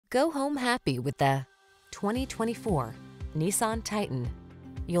Go home happy with the 2024 Nissan Titan.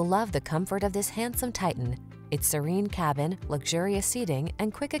 You'll love the comfort of this handsome Titan. Its serene cabin, luxurious seating,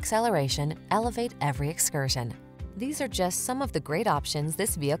 and quick acceleration elevate every excursion. These are just some of the great options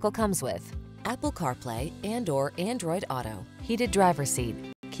this vehicle comes with: Apple CarPlay and/or Android Auto, heated driver's seat,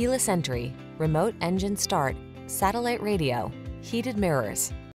 keyless entry, remote engine start, satellite radio, heated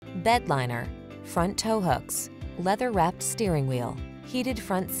mirrors, bed liner, front tow hooks, leather-wrapped steering wheel, heated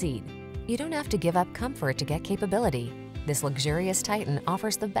front seat. You don't have to give up comfort to get capability. This luxurious Titan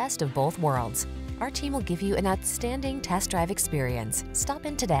offers the best of both worlds. Our team will give you an outstanding test drive experience. Stop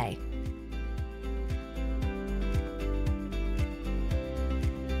in today.